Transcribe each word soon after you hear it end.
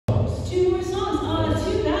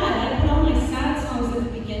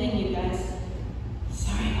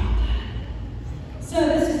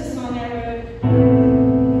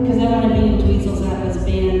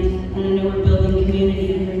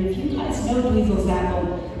Weasel Zapple.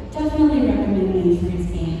 Definitely recommend me for his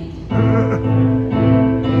band.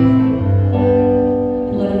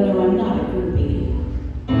 Let him know I'm not a groupie.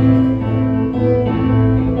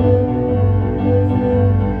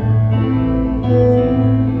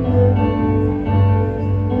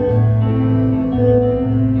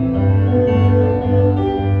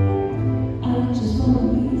 I just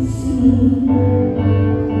wanna be seen,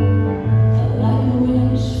 like a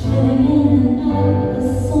wish flinging out the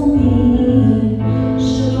sunbeam.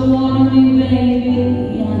 Sugar water me, baby,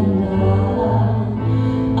 and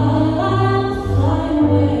I'll fly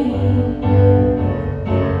away.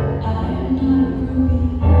 I am not a groupie.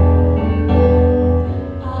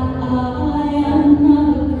 I am not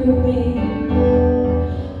a groupie.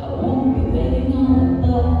 I won't be waiting on a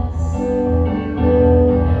bus,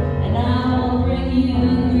 and I'll bring you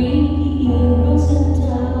green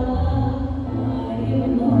Rosetta,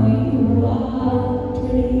 even though you are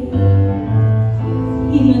pretty.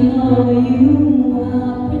 Even though you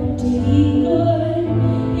are pretty good,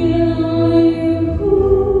 even though you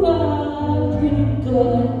are pretty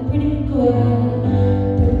good, pretty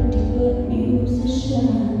good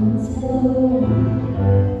musicians. Hello,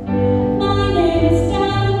 my name is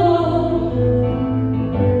Dynamo.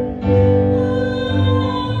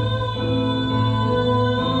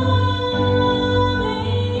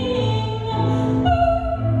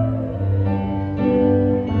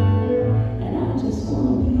 And I just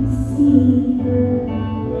wanna be seen.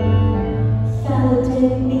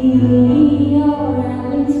 Validate me, or at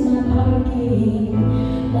least my parking.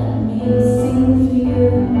 Let me sing for you.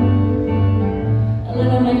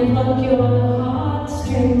 Let me pluck your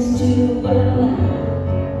heartstrings too. Well,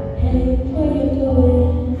 hey, where you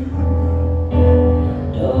going?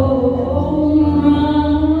 Don't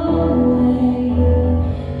run away.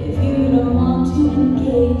 If you don't want to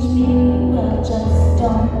engage me, well, just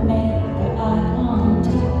don't make eye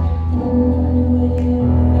contact. Don't run away,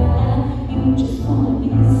 alright? You just wanna be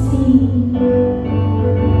seen.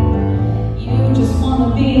 You just wanna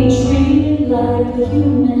be treated like a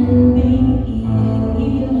human being,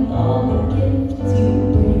 even with all the gifts you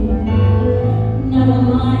bring. Never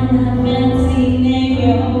mind that fancy name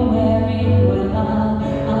you're wearing. Well,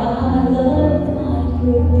 I love my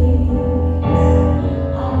groupies.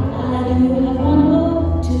 I do have one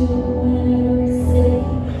vote to in every city.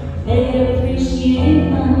 They appreciate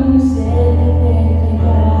my music. They think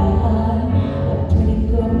I'm a pretty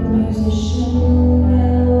good musician.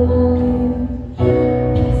 Well,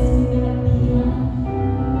 pass me that piano.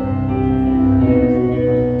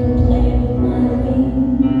 Can play with my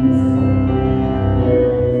wings.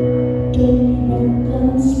 Give me no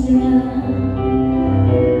gunslinger.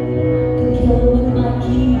 Can kill with my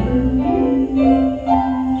keys.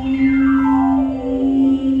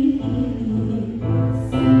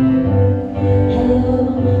 Hello,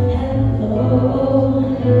 hello,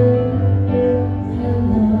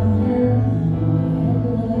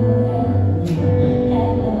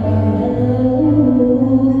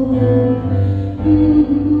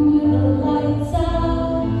 with the lights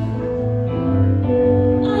out,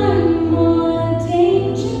 I'm more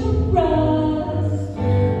dangerous.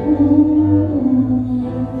 Ooh,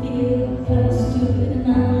 I feel kind of stupid, and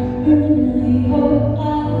I really hope I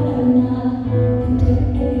am not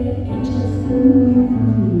contagious.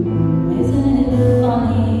 Isn't it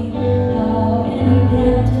funny how in a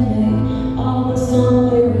pandemic all the song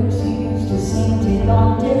lyrics you used to sing take on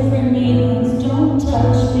different meanings? Don't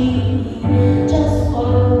touch me, just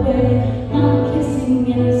walk away. Not kissing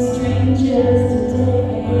any strangers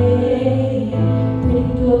today. Pretty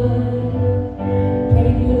good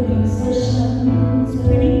musicians.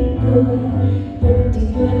 Pretty good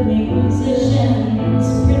musicians.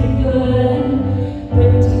 Pretty good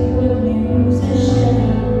musicians.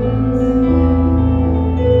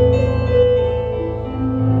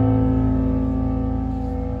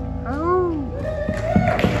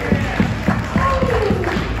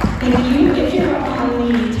 Thank you. If you're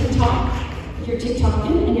on the TikTok, if you're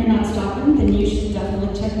TikToking and you're not stopping, then you should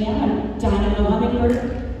definitely check me out. Dynamo Hummingbird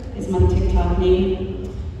is my TikTok name.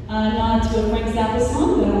 Not to a Frank Zappa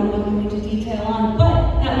song that I'm not going into detail on,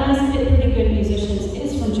 but that last bit, Pretty Good Musicians,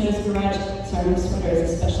 is from Joe's Garage. Sorry, my sweater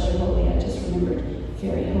is especially holy. I just remembered.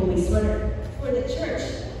 Very holy sweater for the church.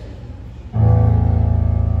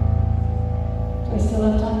 Do I still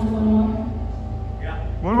have time for one more? Yeah.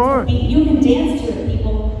 One more. You can dance to it,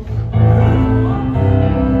 people.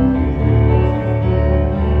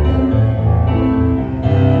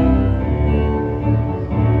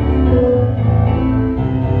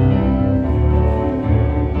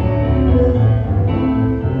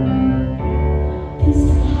 This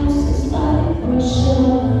house is like Russia.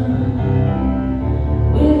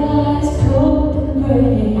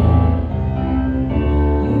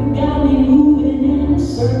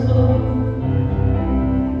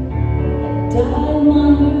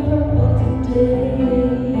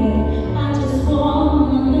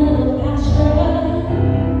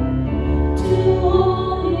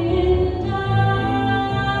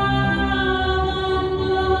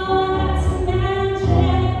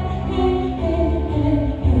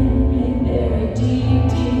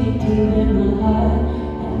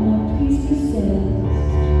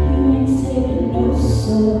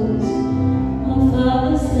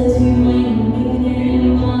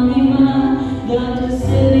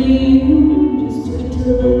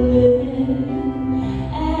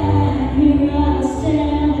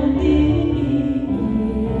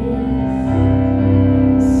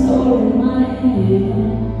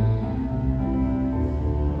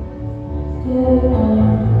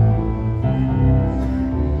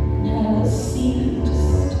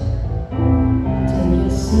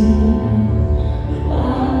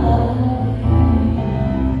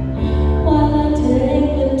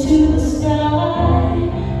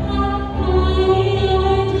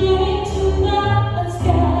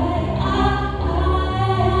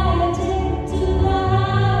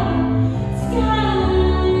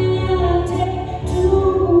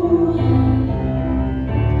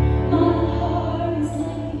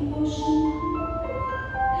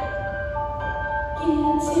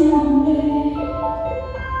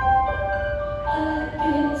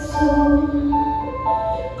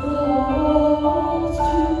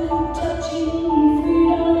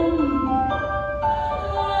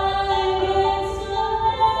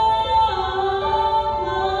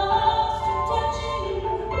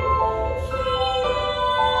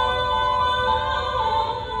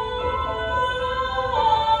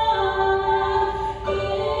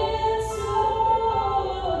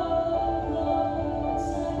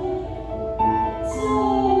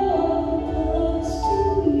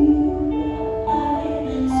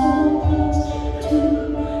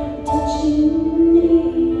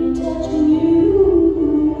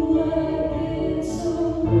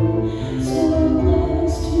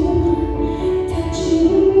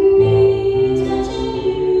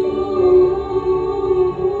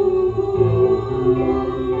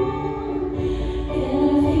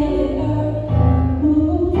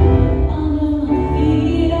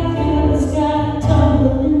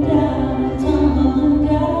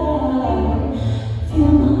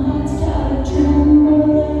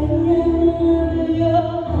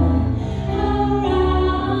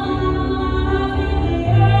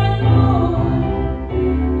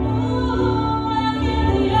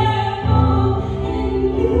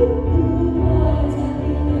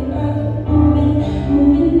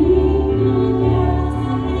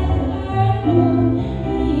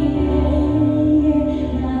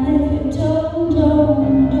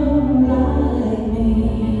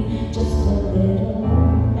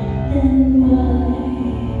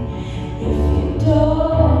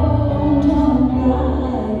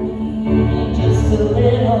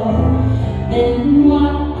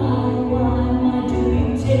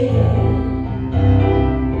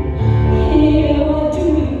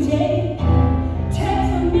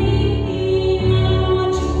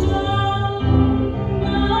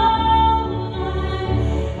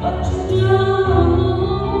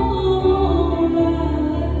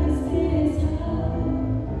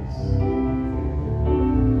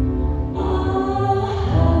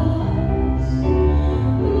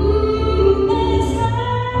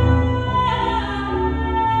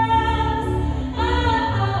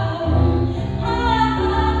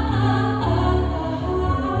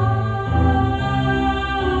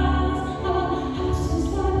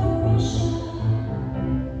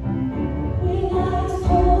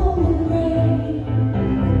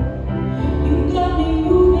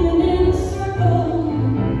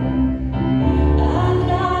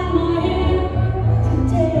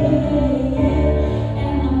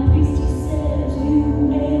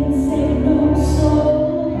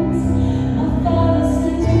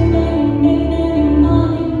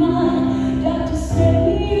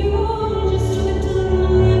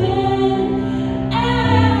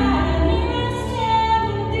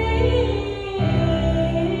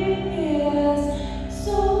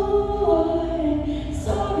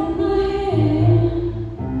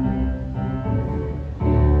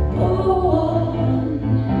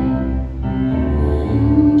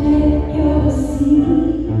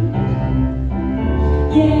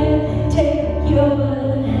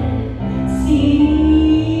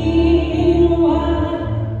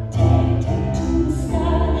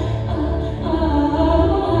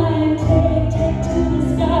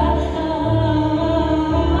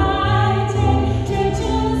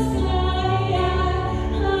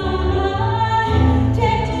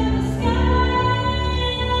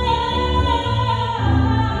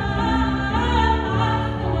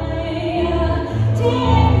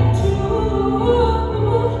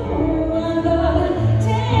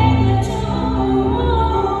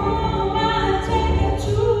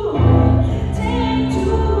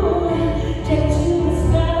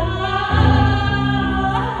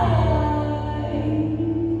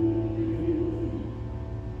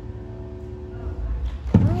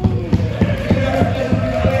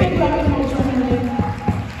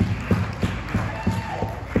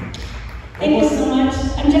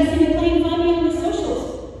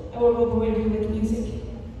 or what will we do with music?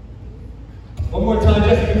 One more time,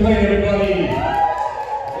 Jessica McLean, everybody.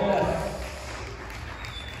 Yes.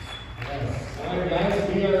 Yes. All right, guys,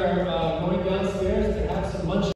 we are going downstairs.